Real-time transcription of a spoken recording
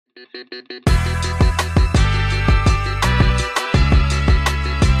Welcome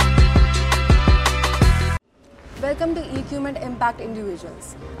to Eqmint Impact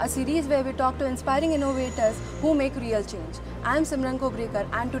Individuals, a series where we talk to inspiring innovators who make real change. I am Simran Kobrekar,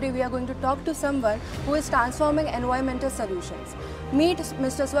 and today we are going to talk to someone who is transforming environmental solutions. Meet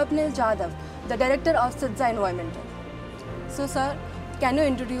Mr. Swapnil Jadhav, the director of SIDSA Environmental. So sir, can you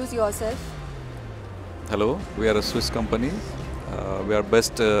introduce yourself? Hello, we are a Swiss company. We are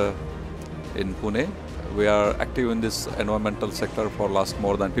based in Pune. We are active in this environmental sector for last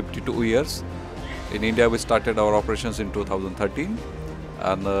more than 52 years. In India, we started our operations in 2013,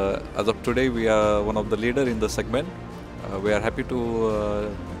 and as of today, we are one of the leaders in the segment. We are happy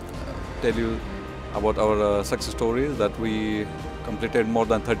to tell you about our success stories that we completed more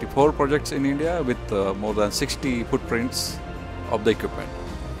than 34 projects in India with more than 60 footprints of the equipment.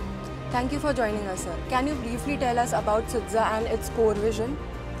 Thank you for joining us, sir. Can you briefly tell us about SIDSA and its core vision?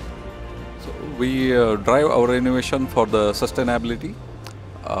 So we drive our innovation for the sustainability.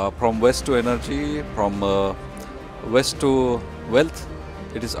 From waste to energy, from waste to wealth.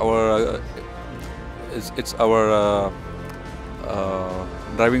 It is our it's our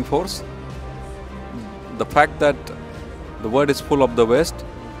driving force. The fact that the world is full of the waste,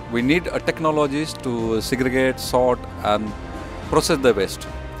 we need technologies to segregate, sort, and process the waste.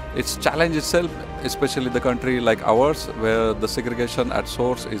 It's challenge itself, especially the country like ours, where the segregation at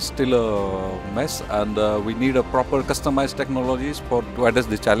source is still a mess, and we need a proper customized technologies to address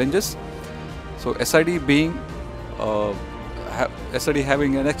the challenges. So SID being SID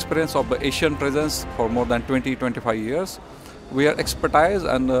having an experience of the Asian presence for more than 20-25 years, we are expertise,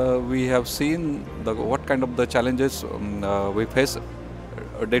 and we have seen what kind of the challenges we face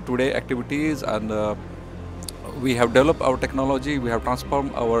day-to-day activities, and we have developed our technology. We have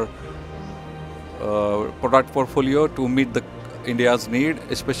transformed our product portfolio to meet the India's need,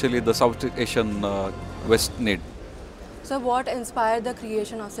 especially the Southeast Asian waste need. So what inspired the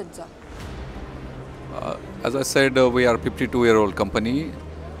creation of SIDSA? As I said, we are a 52-year-old company.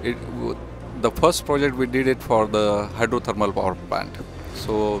 The first project we did it for the hydrothermal power plant.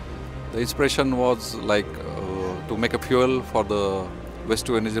 So the inspiration was like to make a fuel for the waste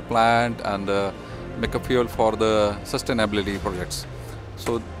to energy plant and make a fuel for the sustainability projects.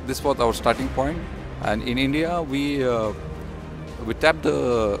 So this was our starting point, and in India we tapped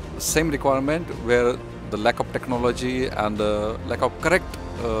the same requirement where the lack of technology and the lack of correct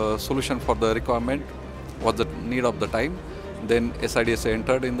solution for the requirement was the need of the time. Then SIDSA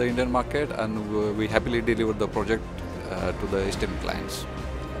entered in the Indian market, and we happily delivered the project to the esteemed clients.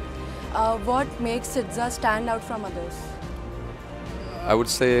 What makes SIDSA stand out from others? I would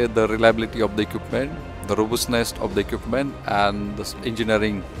say the reliability of the equipment, the robustness of the equipment, and the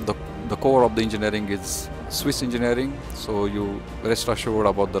engineering. The core of the engineering is Swiss engineering, so you rest assured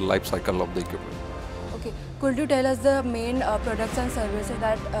about the life cycle of the equipment. Okay, could you tell us the main products and services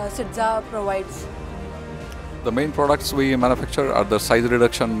that SIDSA provides? The main products we manufacture are the size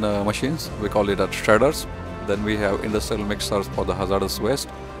reduction machines. We call it as shredders. Then we have industrial mixers for the hazardous waste.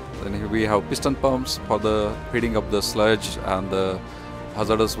 Then we have piston pumps for the feeding of the sludge and the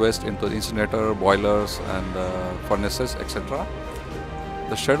hazardous waste into the incinerator, boilers, and furnaces, etc.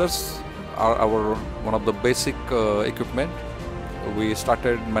 The shredders are one of the basic equipment. We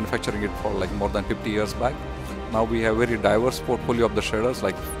started manufacturing it for like more than 50 years back. Now we have very diverse portfolio of the shredders,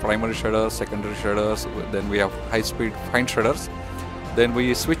 like primary shredders, secondary shredders. Then we have high-speed fine shredders. Then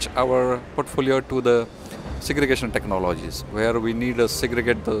we switch our portfolio to the segregation technologies, where we need to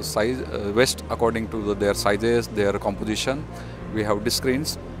segregate the size waste according to their sizes, their composition. We have disc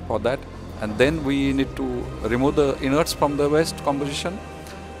screens for that, and then we need to remove the inerts from the waste composition.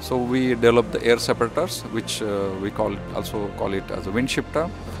 So we develop the air separators, which we also call it as a wind shifter,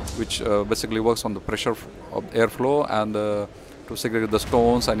 which basically works on the pressure of airflow and to segregate the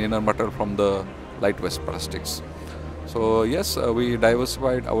stones and inner material from the light waste plastics. So yes, we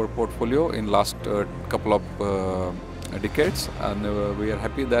diversified our portfolio in last couple of decades, and we are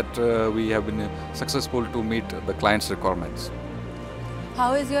happy that we have been successful to meet the client's requirements.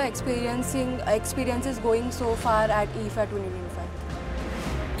 How is your experiences going so far at IFA 2025?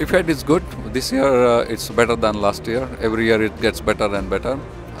 IFA is good. This year it's better than last year. Every year it gets better and better.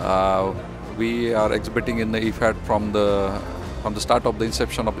 We are exhibiting in the IFA from the start of the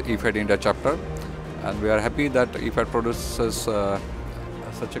inception of the IFA India chapter, and we are happy that IFA produces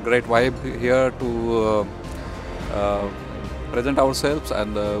such a great vibe here to present ourselves,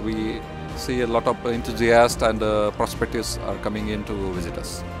 and we see a lot of enthusiasts and prospects are coming in to visit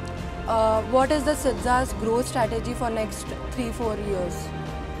us. What is the SIDSA's growth strategy for next 3-4 years?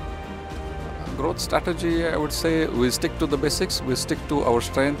 Growth strategy, I would say we stick to the basics, we stick to our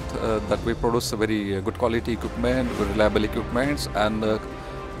strength that we produce a very good quality equipment, reliable equipments, and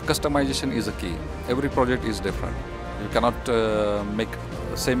customization is a key. Every project is different. You cannot make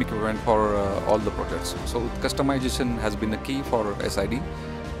same equipment for all the projects. So customization has been a key for SID,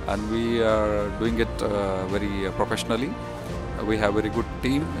 and we are doing it very professionally. We have a very good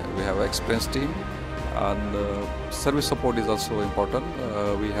team, we have an experienced team, and service support is also important.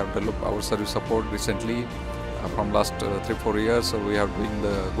 We have developed our service support recently from last 3-4 years. So we are doing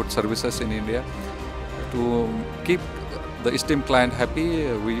the good services in India. To keep the esteemed client happy,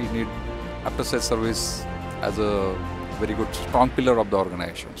 we need after-sales service as a very good strong pillar of the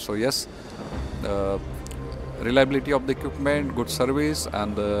organization. So yes, reliability of the equipment, good service,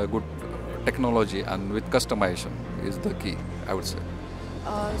 and good technology, and with customization is the key, I would say.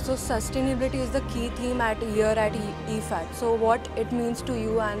 So sustainability is the key theme here at EFAT. So what it means to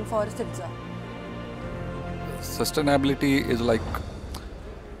you and for SIDSA? Sustainability is like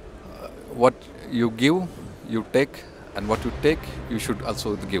what you give, you take, and what you take, you should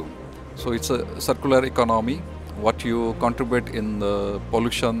also give. So it's a circular economy. What you contribute in the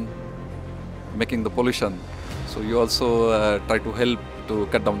pollution, making the pollution, so you also try to help to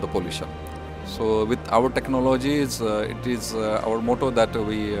cut down the pollution. So with our technologies, it is our motto that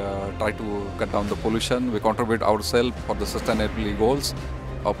we try to cut down the pollution. We contribute ourselves for the sustainability goals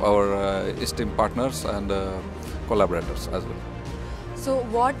of our esteemed partners and collaborators as well. So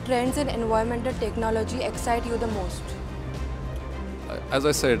what trends in environmental technology excite you the most? As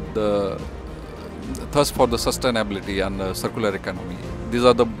I said, the thirst for the sustainability and circular economy. These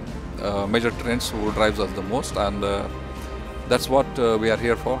are the major trends who drives us the most, and that's what we are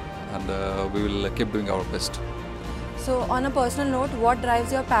here for, and we will keep doing our best. So on a personal note, what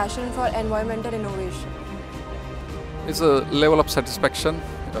drives your passion for environmental innovation? It's a level of satisfaction.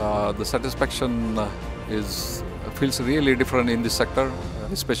 The satisfaction feels really different in this sector,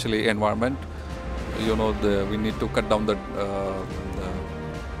 especially environment. You know, we need to cut down the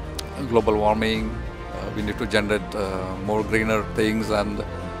global warming. We need to generate more greener things and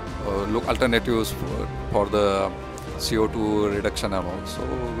look alternatives for the CO2 reduction and all. So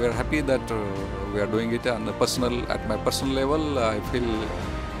we are happy that we are doing it, and at my personal level, I feel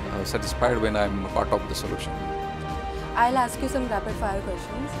satisfied when I am part of the solution. I'll ask you some rapid fire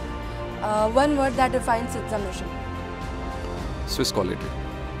questions. One word that defines SIDSA mission. Swiss quality.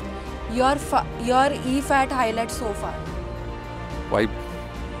 Your EFAT highlights so far. Vibe.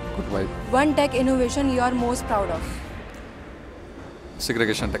 Good vibe. One tech innovation you are most proud of.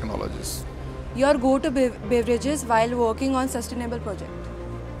 Segregation technologies. Your go-to beverages while working on sustainable project.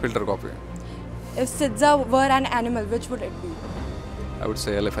 Filter coffee. If SIDSA were an animal, which would it be? I would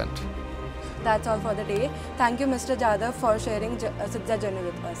say elephant. That's all for the day. Thank you, Mr. Jadhav, for sharing SIDSA journey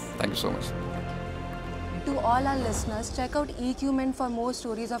with us. Thank you so much. To all our listeners, check out Eqmint for more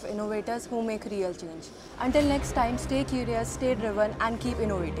stories of innovators who make real change. Until next time, stay curious, stay driven, and keep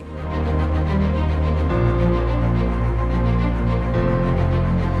innovating.